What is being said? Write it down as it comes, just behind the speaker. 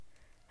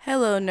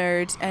Hello,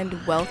 nerds, and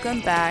welcome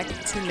back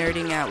to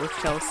Nerding Out with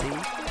Chelsea.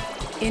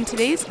 In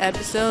today's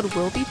episode,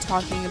 we'll be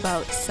talking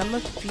about some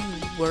of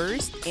the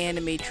worst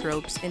anime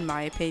tropes, in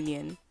my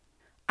opinion.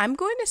 I'm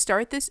going to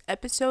start this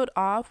episode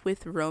off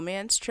with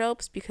romance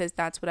tropes because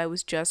that's what I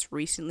was just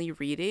recently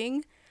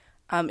reading.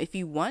 If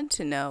you want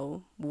to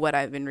know what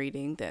I've been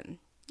reading, then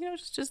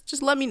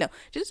just let me know.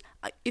 Just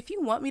if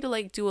you want me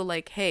to do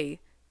a hey,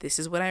 this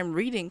is what I'm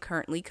reading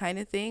currently kind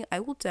of thing,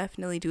 I will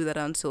definitely do that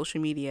on social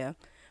media.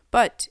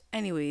 But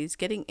anyways,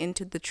 getting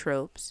into the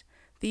tropes.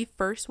 The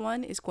first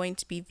one is going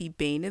to be the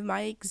bane of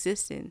my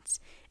existence,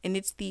 and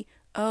it's the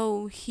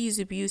oh, he's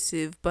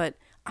abusive, but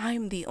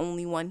I'm the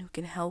only one who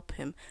can help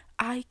him.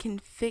 I can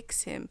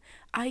fix him.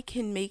 I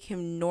can make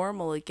him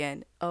normal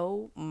again.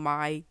 Oh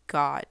my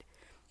god.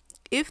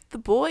 If the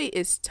boy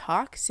is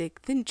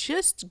toxic, then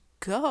just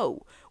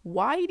go.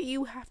 Why do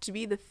you have to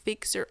be the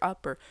fixer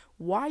upper?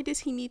 Why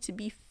does he need to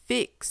be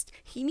fixed?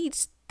 He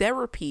needs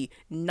therapy,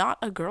 not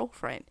a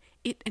girlfriend.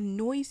 It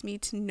annoys me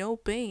to no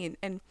bane.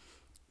 And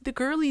the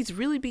girlies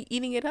really be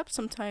eating it up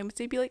sometimes.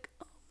 They'd be like,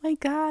 oh my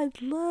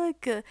god,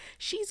 look,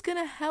 she's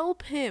gonna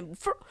help him.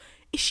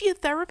 Is she a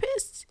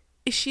therapist?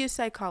 Is she a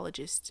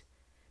psychologist?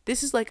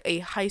 This is like a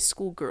high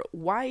school girl.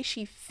 Why is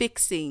she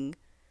fixing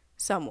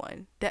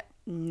someone?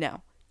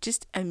 No.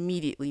 Just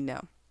immediately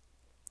no.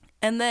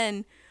 And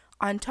then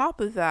on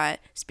top of that,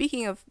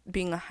 speaking of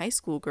being a high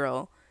school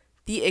girl,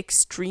 the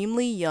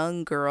extremely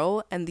young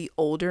girl and the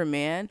older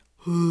man,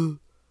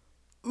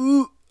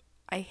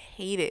 I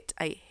hate it.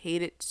 I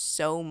hate it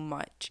so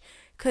much.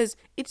 Because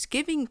it's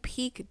giving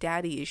peak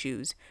daddy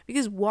issues.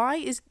 Because why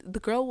is the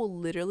girl will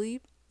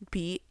literally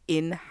be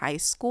in high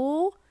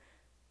school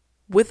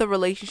with a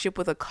relationship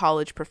with a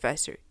college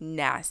professor?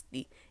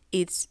 Nasty.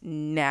 It's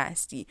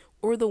nasty.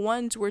 Or the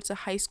ones where it's a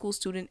high school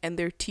student and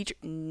their teacher.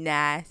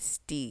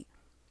 Nasty.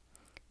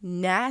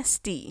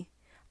 Nasty.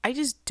 I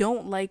just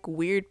don't like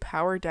weird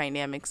power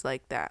dynamics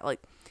like that.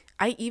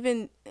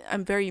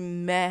 I'm very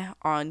meh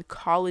on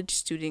college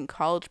student,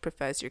 college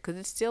professor, because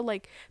it's still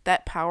like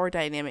that power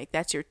dynamic.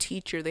 That's your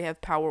teacher. They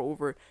have power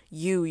over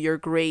you, your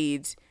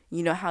grades,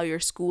 how your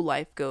school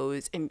life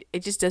goes. And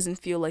it just doesn't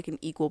feel like an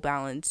equal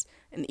balance,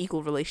 an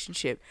equal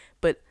relationship.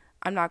 But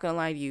I'm not going to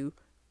lie to you.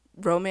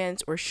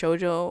 Romance or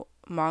shoujo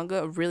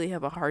manga really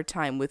have a hard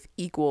time with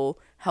equal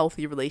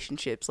healthy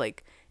relationships.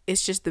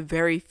 It's just the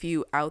very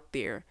few out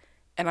there,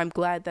 and I'm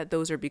glad that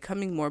those are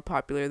becoming more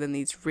popular than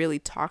these really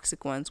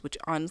toxic ones, which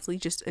honestly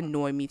just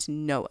annoy me to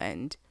no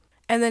end.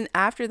 And then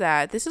after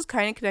that, this is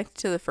kind of connected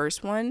to the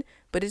first one,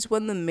 but it's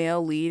when the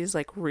male lead is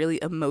really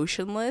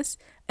emotionless,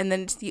 and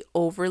then it's the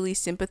overly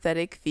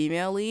sympathetic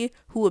female lead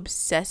who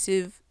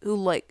obsesses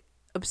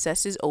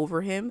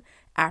over him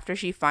after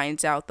she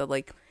finds out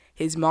that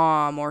his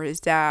mom or his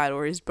dad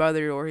or his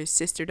brother or his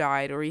sister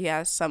died, or he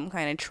has some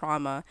kind of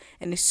trauma.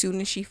 And as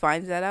soon as she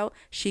finds that out,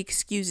 she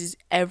excuses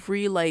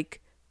every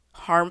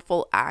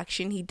harmful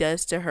action he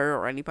does to her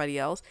or anybody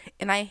else.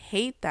 And I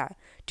hate that.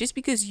 Just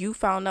because you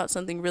found out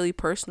something really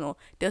personal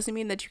doesn't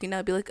mean that you can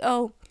now be like,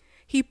 oh,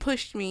 he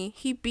pushed me,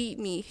 he beat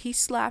me, he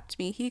slapped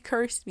me, he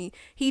cursed me,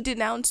 he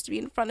denounced me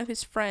in front of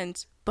his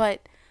friends,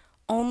 but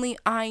only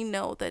I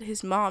know that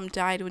his mom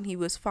died when he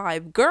was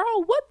 5.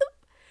 Girl, what the?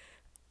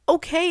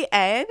 Okay,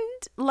 and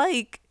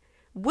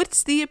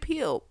what's the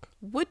appeal?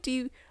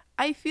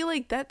 I feel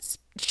like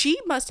she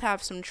must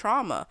have some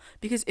trauma,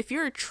 because if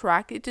you're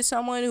attracted to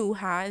someone who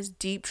has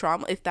deep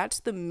trauma, if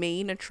that's the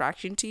main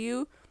attraction to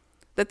you,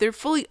 that they're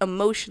fully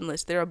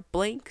emotionless, they're a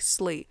blank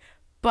slate,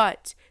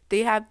 but they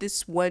have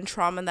this one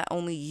trauma that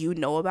only you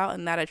know about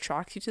and that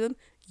attracts you to them,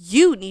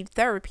 you need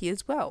therapy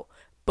as well.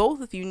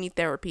 Both of you need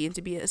therapy, and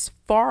to be as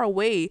far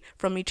away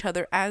from each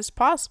other as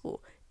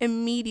possible.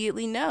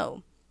 Immediately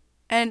no.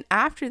 And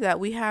after that,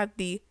 we have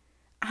the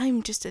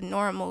I'm just a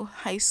normal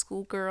high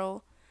school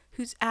girl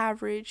who's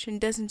average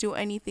and doesn't do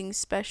anything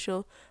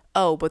special.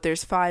 Oh, but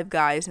there's 5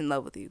 guys in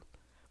love with you.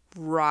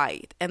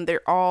 Right. And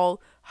they're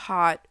all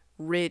hot,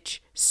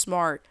 rich,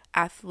 smart,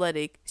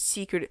 athletic,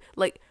 secret.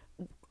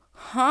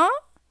 Huh?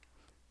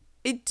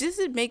 It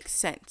doesn't make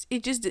sense.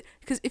 It just,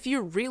 because if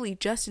you're really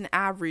just an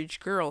average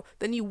girl,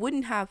 then you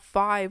wouldn't have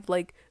 5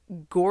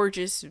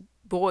 gorgeous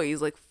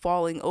boys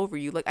falling over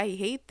you. I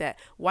hate that.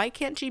 Why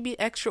can't she be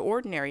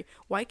extraordinary?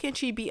 Why can't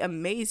she be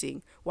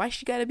amazing? Why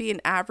she gotta be an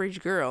average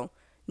girl?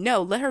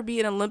 No, let her be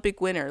an Olympic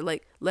winner.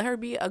 Let her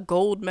be a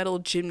gold medal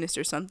gymnast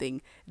or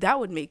something. That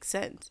would make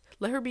sense.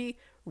 Let her be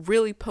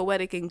really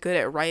poetic and good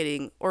at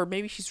writing, or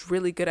maybe she's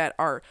really good at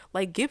art.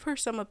 Give her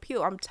some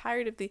appeal. I'm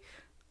tired of the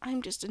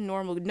I'm just a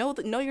normal.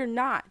 No, you're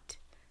not.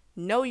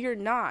 No, you're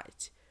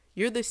not.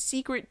 You're the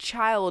secret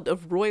child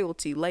of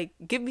royalty.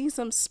 Give me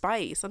some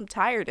spice. I'm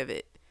tired of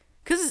it.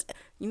 Because,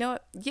 yeah,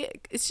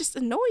 it's just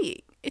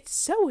annoying. It's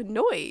so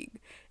annoying.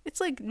 It's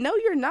no,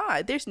 you're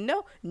not. There's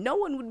no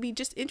one would be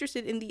just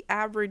interested in the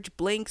average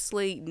blank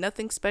slate,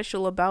 nothing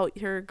special about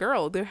her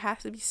girl. There has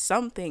to be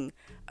something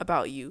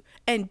about you.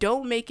 And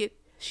don't make it,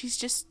 she's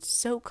just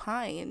so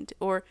kind.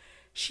 Or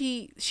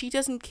she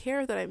doesn't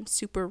care that I'm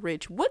super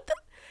rich. What the?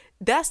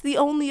 That's the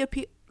only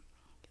appeal.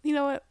 you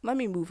know what? Let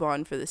me move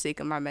on for the sake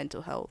of my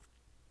mental health.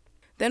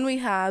 Then we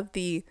have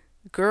the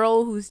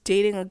girl who's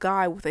dating a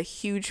guy with a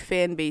huge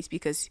fan base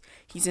because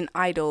he's an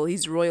idol,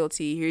 he's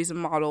royalty, he's a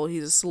model,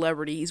 he's a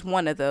celebrity, he's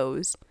one of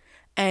those.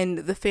 And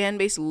the fan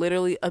base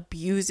literally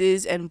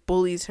abuses and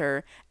bullies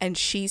her, and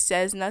she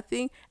says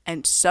nothing,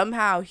 and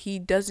somehow he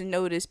doesn't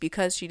notice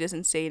because she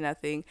doesn't say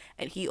nothing,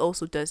 and he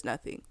also does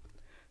nothing.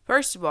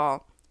 First of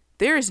all,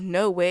 there is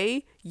no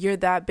way you're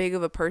that big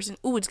of a person.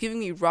 Ooh, it's giving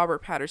me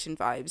Robert Patterson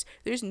vibes.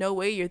 There's no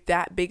way you're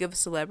that big of a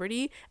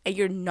celebrity and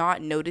you're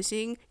not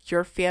noticing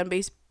your fan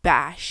base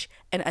bash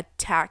and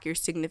attack your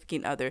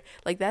significant other.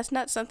 Like, that's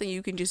not something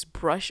you can just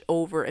brush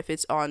over if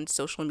it's on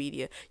social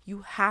media.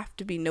 You have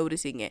to be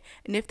noticing it.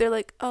 And if they're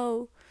like,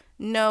 oh,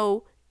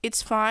 no,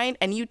 it's fine,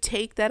 and you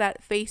take that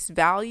at face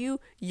value,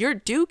 you're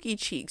dookie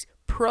cheeks.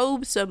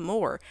 Probe some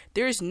more.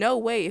 There's no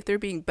way if they're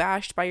being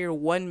bashed by your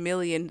 1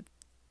 million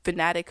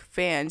fanatic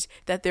fans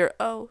that they're,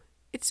 oh,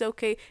 it's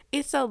okay.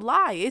 It's a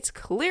lie. It's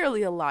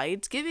clearly a lie.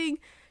 It's giving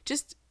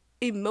just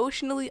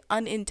emotionally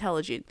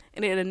unintelligent,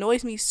 and it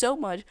annoys me so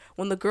much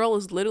when the girl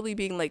is literally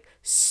being like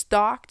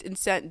stalked and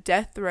sent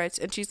death threats,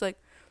 and she's like,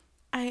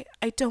 I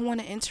don't want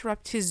to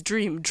interrupt his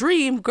dream.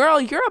 Girl,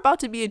 you're about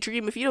to be a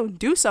dream if you don't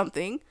do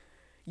something.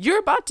 You're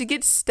about to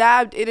get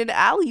stabbed in an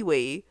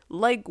alleyway.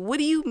 Like, what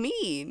do you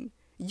mean?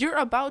 You're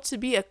about to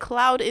be a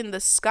cloud in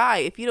the sky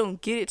if you don't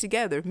get it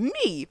together.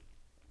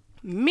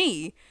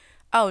 Me,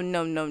 oh,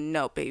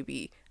 no,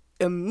 baby.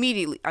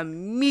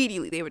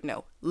 Immediately they would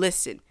know.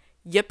 Listen,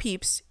 your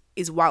peeps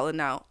is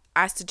wildin' out.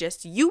 I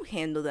suggest you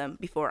handle them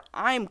before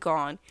I'm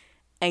gone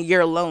and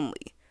you're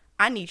lonely.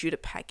 I need you to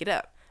pack it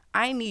up.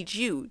 I need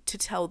you to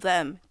tell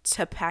them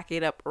to pack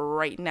it up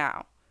right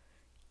now.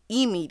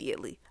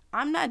 Immediately.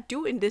 I'm not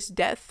doing this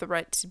death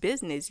threats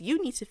business.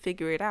 You need to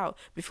figure it out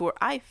before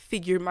I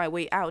figure my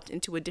way out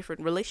into a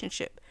different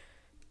relationship.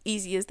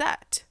 Easy as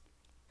that.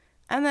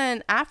 And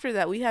then after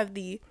that, we have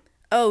the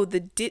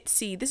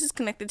ditzy. This is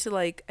connected to,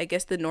 like, I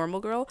guess the normal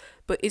girl,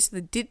 but it's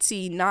the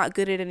ditzy, not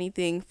good at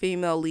anything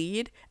female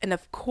lead. And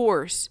of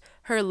course,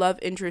 her love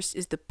interest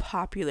is the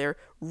popular,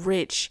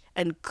 rich,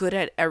 and good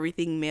at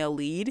everything male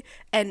lead.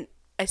 And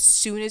as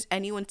soon as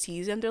anyone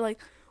sees him, they're like,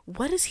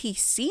 what does he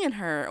see in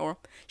her? Or,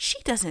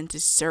 she doesn't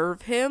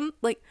deserve him.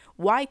 Like,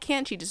 why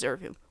can't she deserve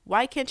him?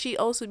 Why can't she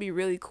also be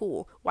really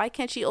cool? Why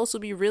can't she also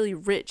be really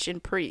rich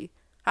and pretty?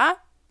 Huh?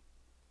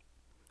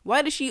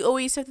 Why does she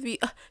always have to be,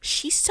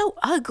 she's so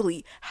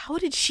ugly. How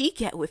did she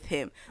get with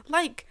him?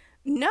 Like,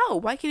 no.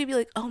 Why can't it be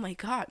like, oh my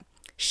God,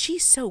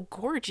 she's so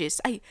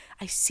gorgeous. I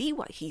see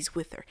why he's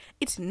with her.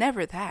 It's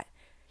never that.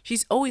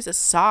 She's always a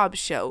sob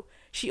show.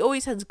 She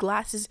always has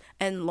glasses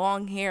and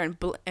long hair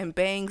and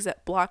bangs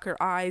that block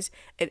her eyes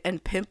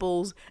and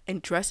pimples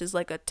and dresses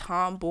like a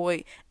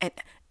tomboy. And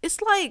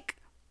it's like,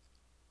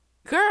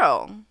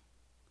 girl,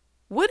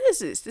 what is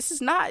this? This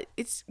is not,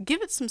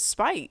 give it some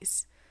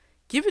spice.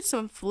 Give it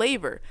some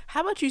flavor.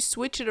 How about you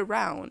switch it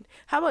around?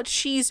 How about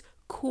she's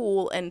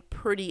cool and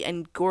pretty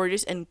and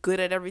gorgeous and good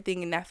at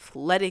everything and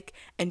athletic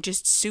and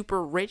just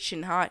super rich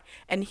and hot,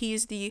 and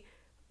he's the,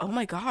 oh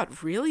my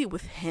God, really?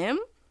 With him?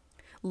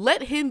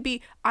 Let him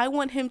be. I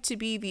want him to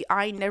be the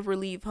I never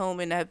leave home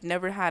and I've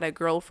never had a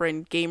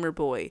girlfriend gamer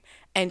boy.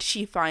 And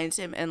she finds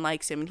him and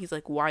likes him. And he's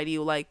like, why do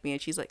you like me?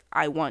 And she's like,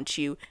 I want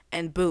you.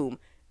 And boom.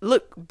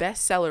 Look,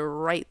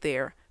 bestseller right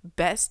there.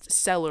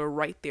 Bestseller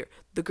right there.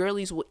 The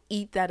girlies will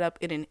eat that up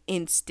in an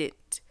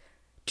instant.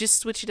 Just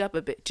switch it up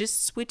a bit.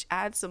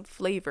 Add some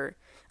flavor.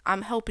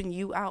 I'm helping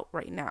you out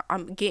right now.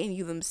 I'm getting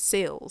you them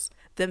sales,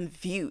 them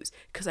views.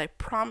 Because I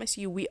promise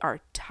you, we are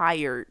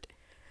tired.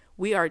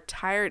 We are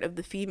tired of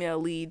the female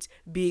leads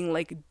being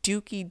like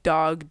dookie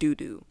dog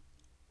doo-doo.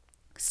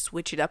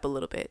 Switch it up a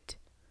little bit.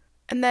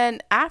 And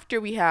then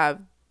after we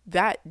have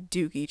that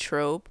dookie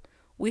trope,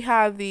 we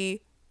have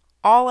the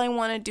all I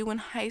want to do in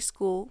high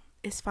school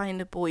is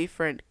find a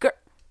boyfriend. Girl,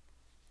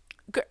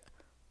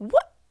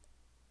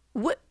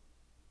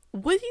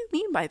 what do you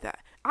mean by that?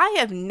 I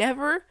have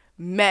never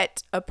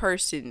met a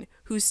person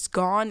who's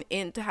gone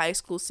into high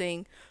school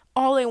saying,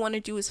 all I want to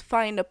do is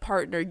find a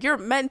partner. You're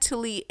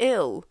mentally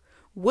ill.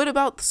 What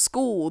about the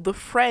school, the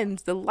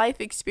friends, the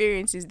life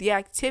experiences, the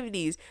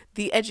activities,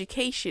 the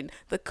education,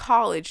 the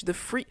college, the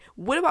free?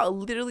 What about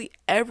literally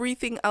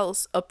everything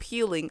else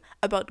appealing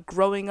about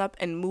growing up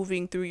and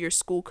moving through your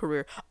school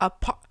career?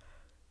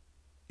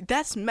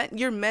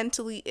 You're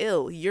mentally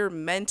ill. You're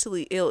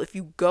mentally ill if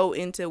you go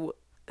into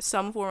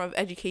some form of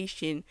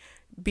education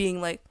being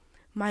like,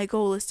 my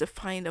goal is to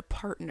find a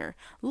partner.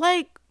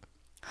 Like,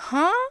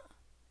 huh?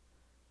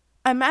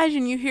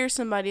 Imagine you hear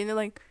somebody and they're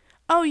like,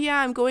 oh yeah,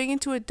 I'm going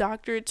into a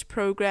doctorate's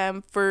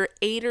program for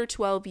 8 or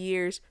 12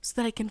 years so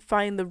that I can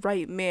find the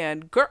right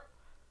man. Girl,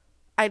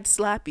 I'd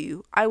slap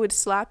you. I would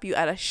slap you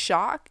out of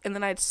shock, and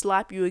then I'd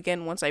slap you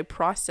again once I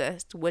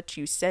processed what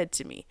you said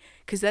to me.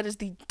 Because that is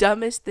the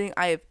dumbest thing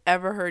I have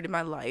ever heard in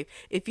my life.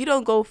 If you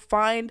don't go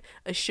find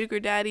a sugar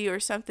daddy or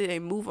something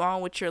and move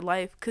on with your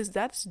life, because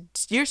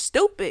you're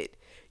stupid.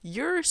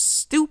 You're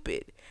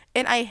stupid.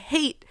 And I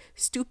hate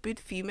stupid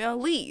female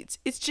leads.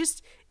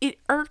 it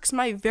irks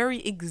my very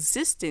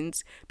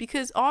existence,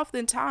 because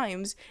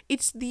oftentimes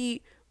it's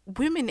the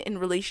women in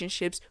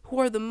relationships who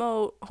are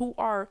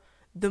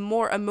the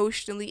more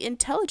emotionally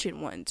intelligent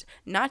ones.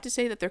 Not to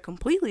say that they're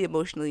completely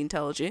emotionally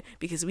intelligent,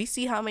 because we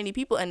see how many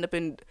people end up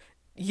in,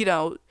 you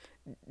know,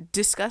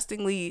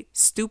 disgustingly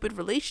stupid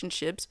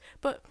relationships,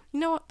 but you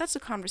know what? That's a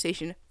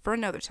conversation for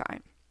another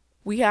time.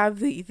 We have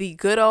the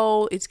good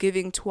old, it's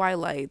giving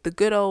Twilight. The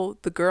good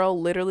old, the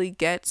girl literally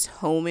gets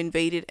home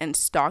invaded and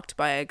stalked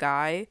by a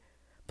guy,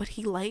 but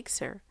he likes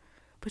her.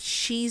 But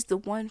she's the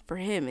one for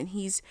him, and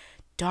he's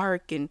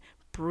dark and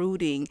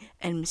brooding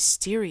and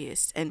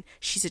mysterious, and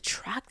she's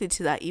attracted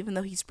to that, even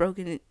though he's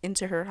broken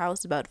into her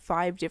house about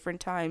 5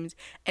 different times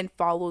and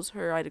follows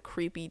her at a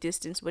creepy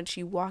distance when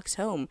she walks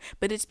home.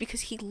 But it's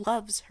because he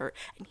loves her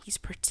and he's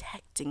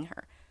protecting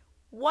her.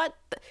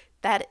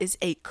 That is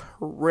a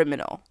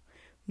criminal.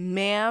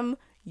 Ma'am,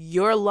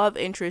 your love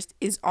interest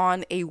is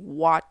on a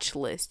watch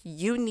list.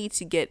 You need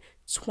to get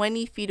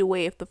 20 feet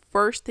away if the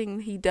first thing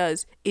he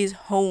does is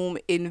home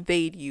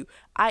invade you.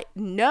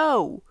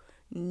 No.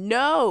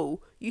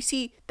 You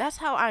see, that's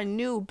how I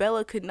knew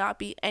Bella could not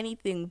be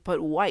anything but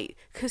white.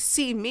 Cause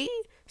see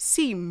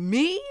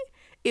me,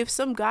 if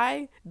some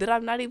guy that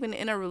I'm not even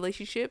in a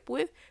relationship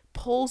with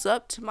pulls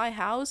up to my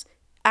house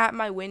at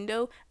my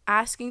window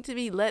asking to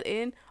be let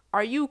in,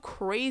 are you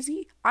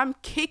crazy? I'm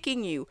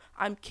kicking you.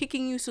 I'm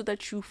kicking you so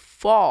that you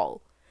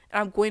fall.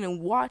 And I'm going to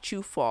watch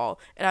you fall.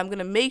 And I'm going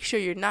to make sure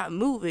you're not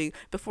moving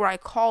before I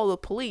call the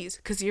police,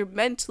 because you're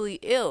mentally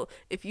ill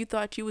if you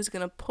thought you was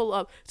going to pull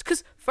up.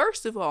 Because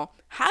first of all,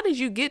 how did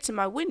you get to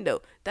my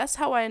window? That's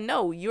how I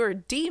know you're a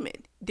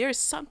demon. There's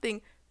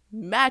something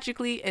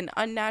magically and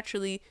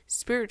unnaturally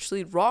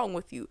spiritually wrong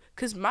with you.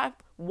 Because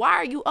why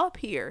are you up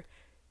here?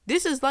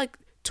 This is like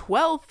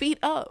 12 feet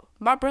up.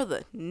 My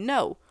brother,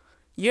 no.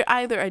 You're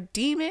either a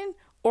demon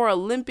or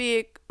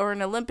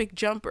an Olympic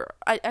jumper.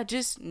 I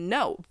just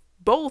know.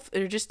 Both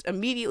are just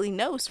immediately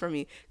no's for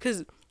me.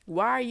 Because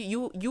why are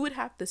you would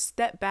have to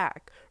step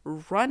back,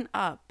 run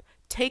up,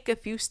 take a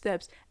few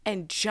steps,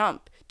 and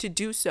jump to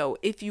do so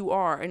if you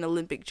are an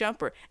Olympic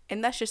jumper.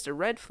 And that's just a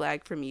red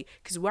flag for me.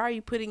 Because why are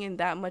you putting in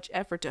that much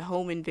effort to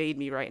home invade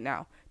me right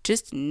now?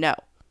 Just no.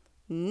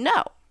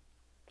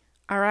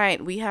 All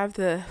right, we have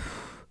the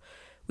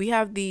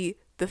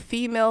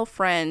female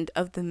friend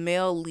of the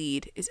male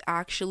lead is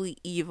actually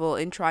evil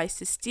and tries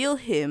to steal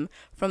him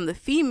from the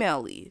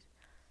female lead.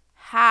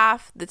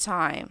 Half the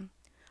time,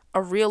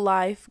 a real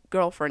life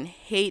girlfriend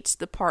hates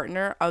the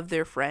partner of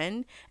their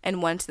friend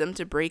and wants them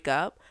to break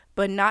up,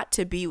 but not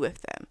to be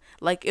with them.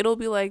 Like, it'll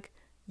be like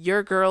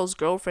your girl's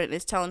girlfriend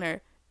is telling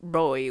her,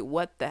 boy,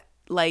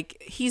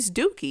 like, he's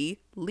dookie,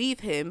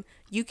 leave him,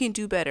 you can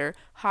do better,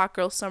 hot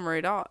girl summer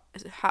it out,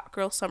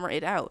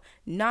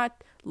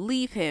 not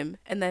leave him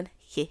and then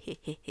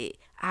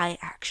I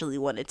actually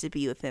wanted to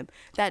be with him.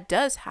 That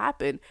does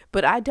happen,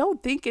 but I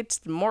don't think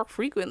it's more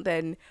frequent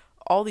than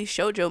all these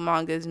shoujo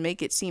mangas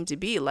make it seem to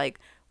be. Like,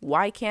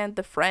 why can't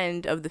the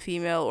friend of the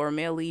female or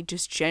male lead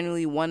just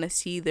genuinely want to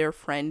see their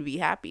friend be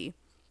happy?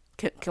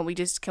 Can we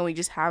just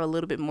have a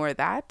little bit more of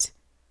that?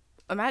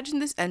 Imagine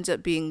this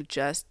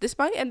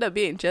might end up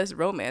being just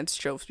romance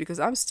tropes, because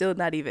I'm still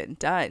not even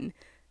done.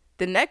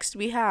 The next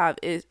we have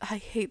is, I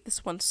hate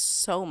this one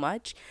so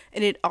much,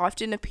 and it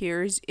often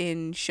appears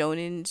in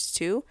shonens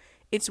too.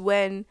 It's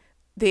when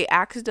they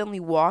accidentally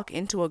walk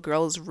into a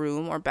girl's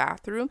room or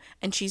bathroom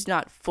and she's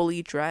not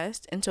fully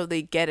dressed, and so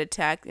they get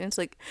attacked, and it's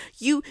like,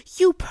 you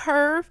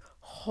perv.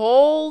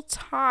 Whole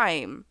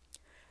time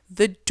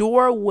the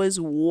door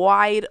was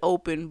wide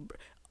open,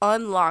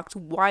 unlocked,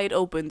 wide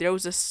open. There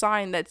was a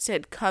sign that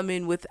said come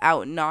in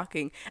without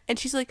knocking, and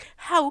she's like,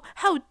 how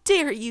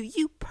dare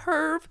you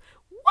perv.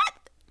 What?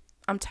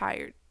 I'm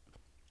tired.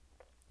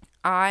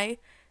 I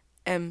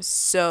am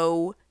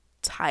so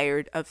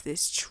tired of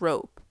this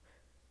trope.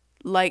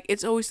 Like,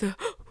 it's always the,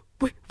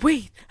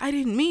 wait, I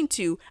didn't mean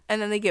to.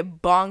 And then they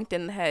get bonked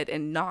in the head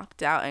and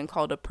knocked out and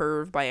called a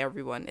perv by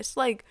everyone. It's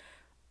like,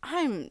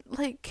 I'm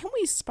like, can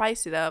we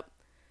spice it up?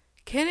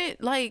 Can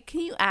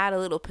you add a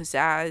little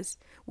pizzazz?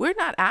 We're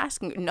not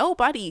asking,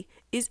 nobody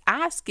is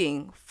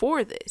asking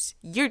for this.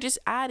 You're just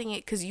adding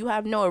it because you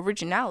have no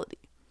originality.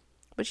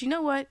 But you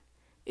know what?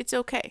 It's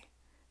okay.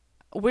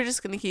 We're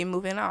just going to keep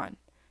moving on,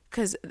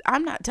 because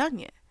I'm not done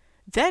yet.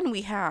 Then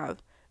we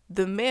have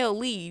the male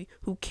lead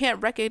who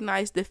can't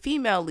recognize the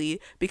female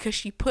lead because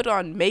she put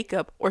on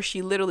makeup or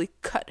she literally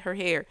cut her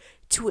hair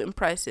to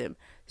impress him.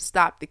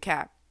 Stop the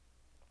cap.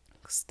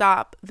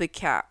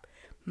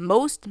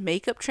 Most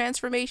makeup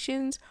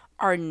transformations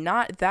are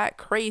not that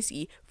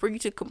crazy for you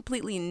to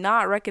completely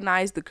not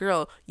recognize the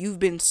girl you've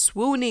been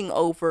swooning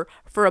over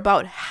for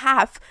about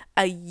half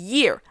a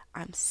year.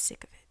 I'm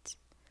sick of it.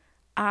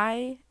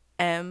 I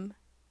am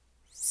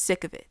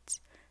sick of it.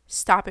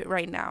 Stop it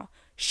right now.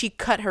 She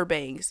cut her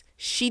bangs.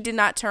 She did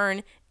not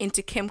turn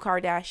into Kim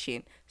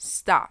Kardashian.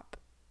 Stop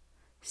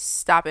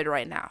it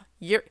right now.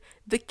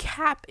 The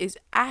cap is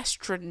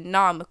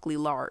astronomically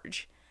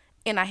large,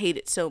 and I hate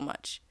it so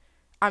much.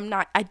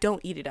 I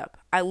don't eat it up.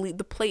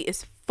 The plate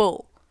is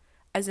full.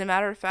 As a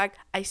matter of fact,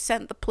 I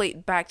sent the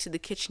plate back to the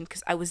kitchen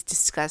because I was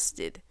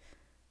disgusted.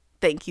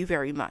 Thank you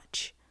very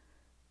much.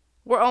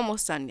 We're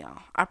almost done,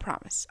 y'all. I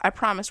promise. I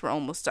promise we're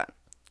almost done.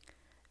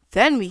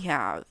 Then we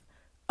have,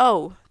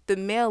 oh, the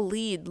male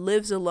lead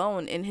lives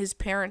alone in his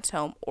parents'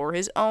 home or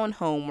his own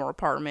home or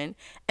apartment,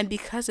 and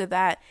because of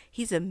that,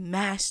 he's a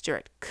master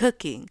at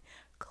cooking,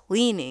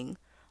 cleaning,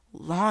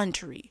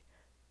 laundry,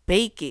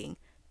 baking,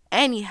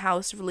 any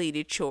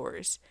house-related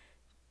chores.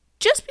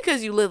 Just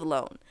because you live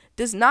alone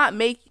does not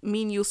mean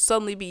you'll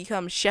suddenly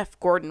become Chef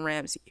Gordon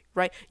Ramsay,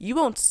 right? You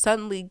won't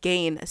suddenly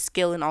gain a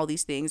skill in all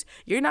these things.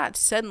 You're not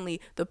suddenly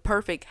the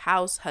perfect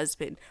house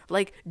husband.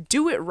 Like,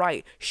 do it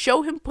right.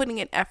 Show him putting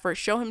in effort.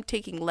 Show him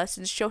taking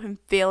lessons. Show him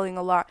failing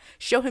a lot.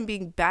 Show him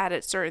being bad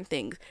at certain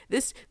things.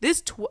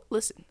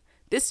 Listen.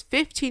 This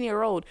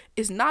 15-year-old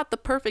is not the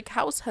perfect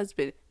house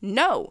husband.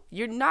 No,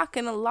 you're not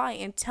going to lie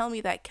and tell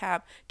me that,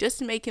 Cap, just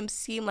to make him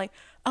seem like,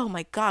 oh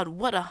my God,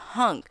 what a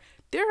hunk.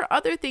 There are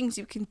other things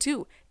you can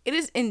do. It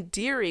is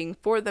endearing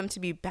for them to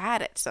be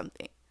bad at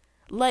something.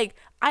 Like,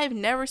 I've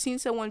never seen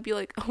someone be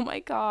like, oh my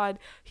God,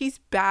 he's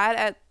bad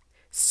at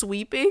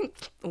sweeping.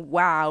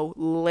 Wow,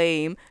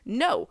 lame.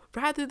 No,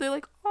 rather they're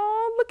like,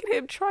 oh, look at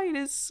him trying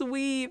to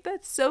sweep.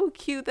 That's so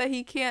cute that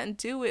he can't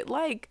do it.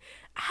 Like,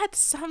 add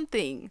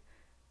something.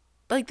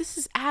 Like, this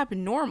is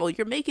abnormal.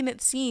 You're making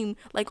it seem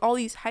like all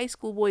these high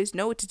school boys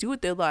know what to do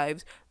with their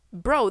lives.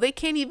 Bro, they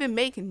can't even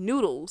make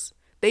noodles.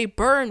 They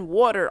burn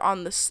water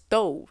on the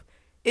stove.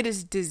 It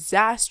is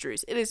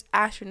disastrous. It is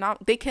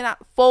astronomical. They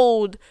cannot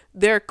fold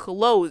their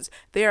clothes.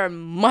 They are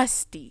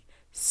musty.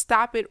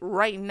 Stop it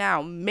right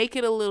now. Make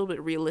it a little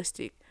bit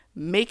realistic.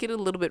 Make it a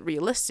little bit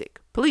realistic,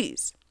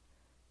 please.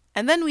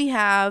 And then we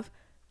have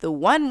the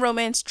one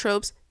romance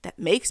tropes that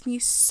makes me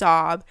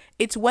sob.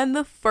 It's when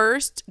the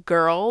first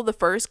girl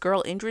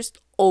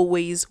interest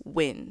always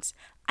wins.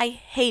 I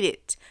hate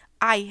it.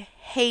 I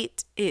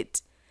hate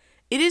it.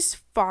 It is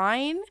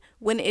fine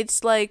when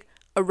it's like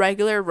a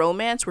regular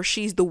romance where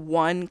she's the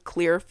one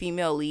clear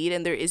female lead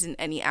and there isn't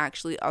any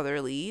actually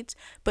other leads.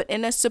 But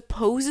in a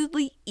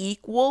supposedly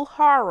equal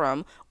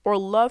harem or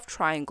love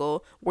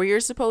triangle where you're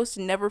supposed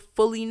to never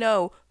fully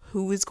know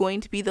who is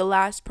going to be the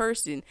last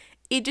person,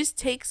 it just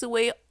takes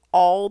away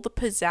all the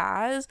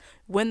pizzazz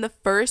when the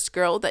first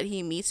girl that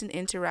he meets and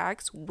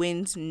interacts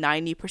wins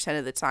 90%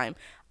 of the time.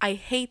 I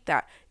hate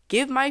that.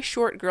 Give my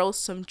short girls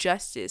some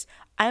justice.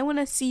 I want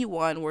to see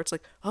one where it's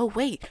like, oh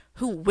wait,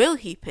 who will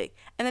he pick?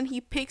 And then he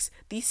picks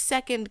the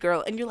second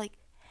girl and you're like,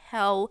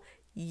 hell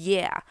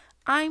yeah.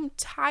 I'm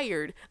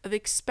tired of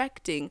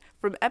expecting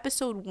from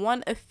episode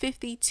 1 of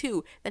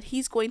 52 that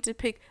he's going to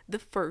pick the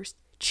first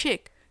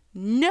chick.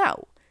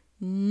 No.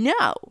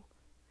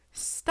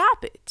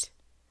 Stop it.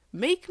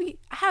 Make me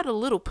add a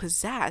little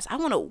pizzazz. I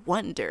want to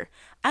wonder.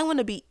 I want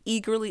to be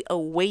eagerly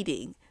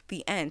awaiting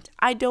the end.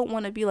 I don't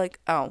want to be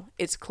like, oh,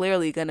 it's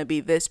clearly going to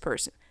be this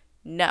person.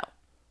 No.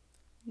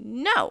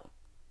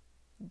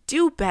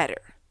 Do better.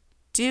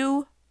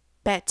 Then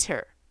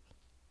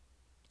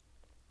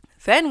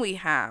we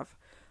have,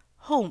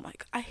 oh my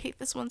God, I hate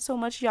this one so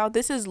much, y'all.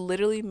 This has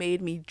literally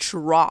made me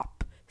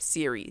drop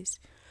series.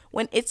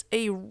 When it's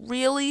a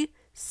really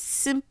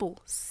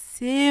simple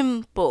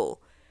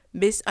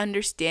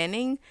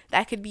misunderstanding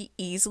that could be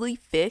easily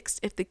fixed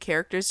if the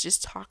characters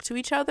just talk to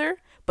each other,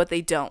 but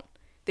they don't.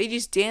 They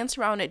just dance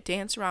around it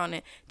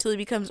till it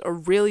becomes a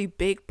really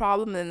big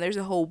problem. And then there's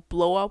a whole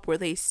blow up where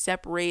they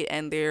separate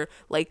and they're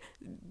like,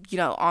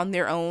 on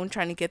their own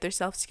trying to get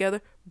themselves together.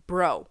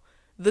 Bro,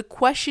 the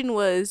question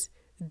was,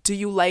 do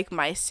you like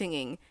my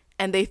singing?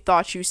 And they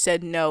thought you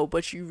said no,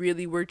 but you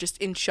really were just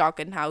in shock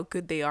at how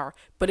good they are.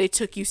 But it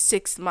took you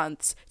 6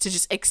 months to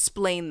just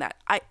explain that.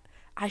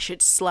 I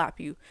should slap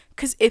you.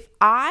 Because if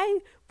I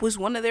was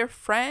one of their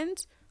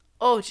friends,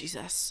 oh,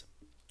 Jesus.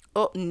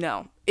 Oh,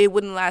 no. It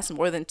wouldn't last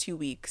more than 2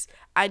 weeks.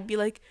 I'd be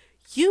like,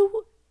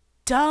 you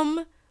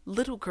dumb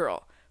little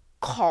girl.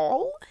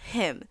 Call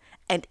him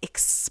and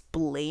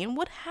explain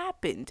what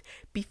happened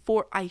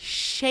before I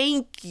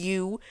shank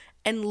you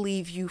and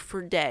leave you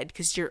for dead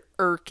because you're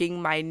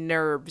irking my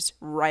nerves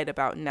right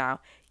about now.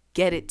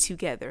 Get it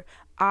together.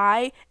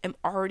 I am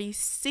already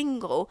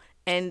single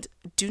and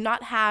do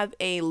not have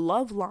a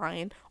love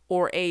line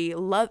or a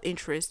love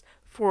interest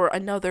for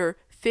another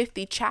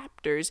 50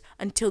 chapters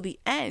until the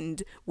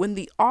end when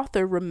the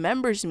author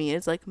remembers me.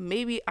 It's like,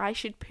 maybe I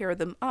should pair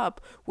them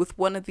up with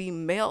one of the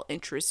male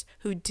interests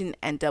who didn't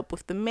end up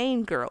with the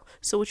main girl.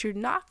 So what you're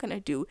not going to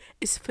do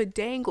is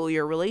finagle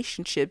your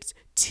relationships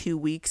 2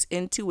 weeks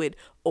into it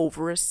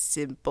over a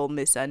simple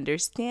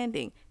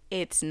misunderstanding.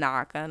 It's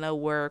not going to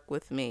work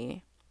with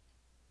me.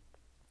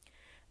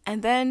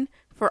 And then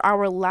for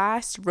our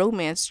last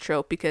romance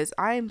trope, because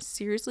I am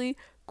seriously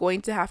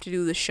going to have to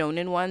do the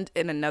shonen one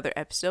in another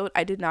episode.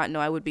 I did not know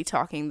I would be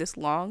talking this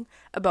long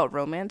about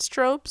romance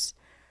tropes.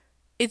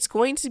 It's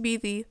going to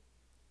be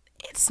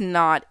it's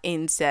not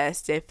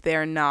incest if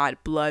they're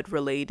not blood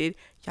related.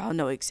 Y'all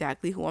know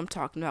exactly who I'm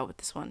talking about with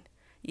this one.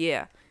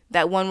 Yeah,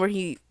 that one where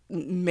he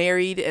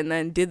married and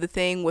then did the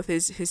thing with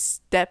his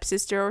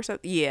stepsister or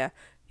something.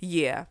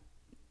 Yeah.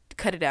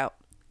 Cut it out.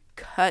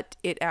 cut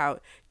it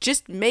out.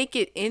 Just make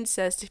it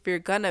incest if you're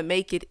gonna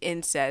make it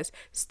incest.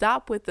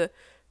 Stop with the,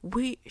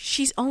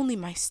 she's only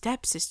my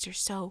stepsister,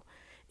 so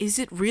is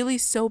it really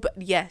so bad?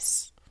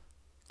 Yes.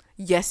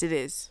 Yes, it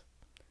is.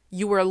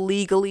 You are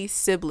legally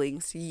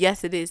siblings.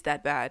 Yes, it is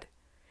that bad.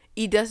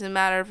 It doesn't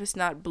matter if it's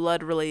not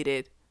blood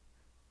related.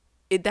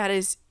 That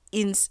is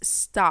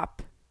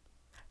stop.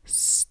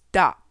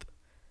 Stop.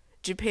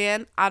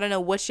 Japan, I don't know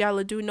what y'all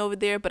are doing over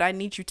there, but I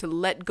need you to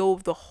let go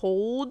of the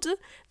hold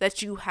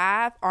that you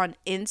have on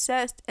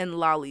incest and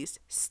lollies.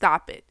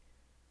 Stop it.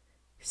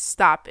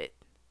 Stop it.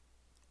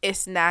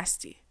 It's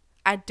nasty.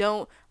 I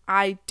don't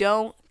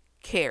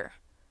care.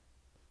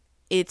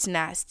 It's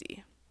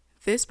nasty.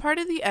 This part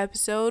of the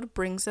episode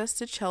brings us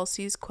to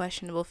Chelsea's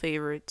questionable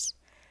favorites.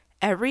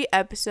 Every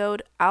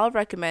episode, I'll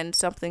recommend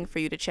something for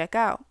you to check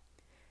out.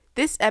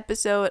 This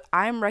episode,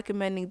 I'm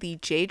recommending the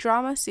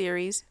J-drama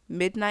series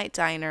Midnight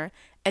Diner,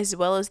 as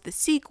well as the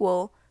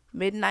sequel,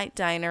 Midnight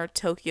Diner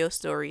Tokyo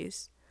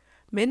Stories.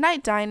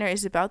 Midnight Diner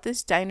is about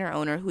this diner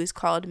owner who is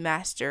called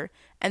Master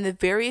and the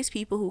various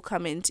people who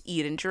come in to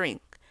eat and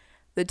drink.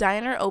 The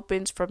diner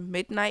opens from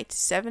midnight to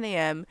 7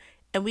 a.m.,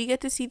 and we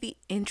get to see the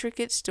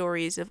intricate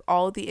stories of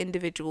all the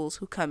individuals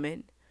who come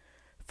in.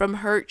 From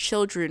hurt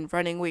children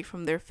running away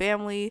from their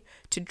family,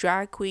 to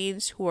drag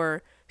queens who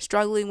are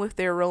struggling with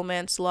their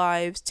romance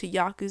lives, to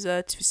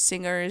yakuza, to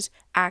singers,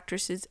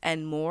 actresses,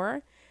 and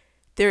more.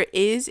 There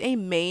is a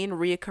main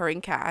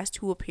reoccurring cast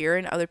who appear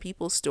in other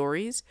people's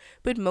stories,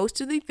 but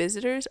most of the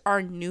visitors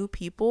are new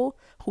people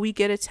who we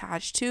get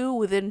attached to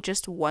within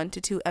just 1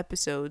 to 2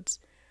 episodes.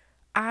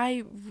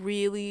 I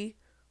really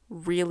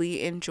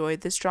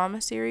enjoyed this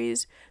drama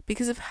series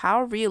because of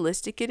how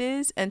realistic it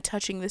is and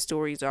touching the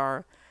stories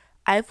are.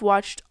 I've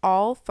watched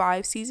all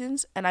 5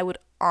 seasons, and I would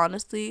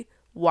honestly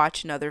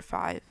watch another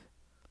 5.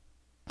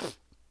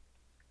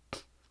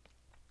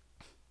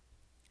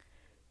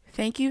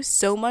 Thank you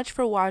so much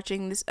for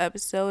watching this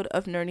episode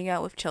of Nerding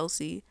Out with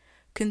Chelsea.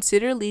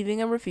 Consider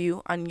leaving a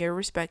review on your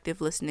respective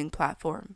listening platform.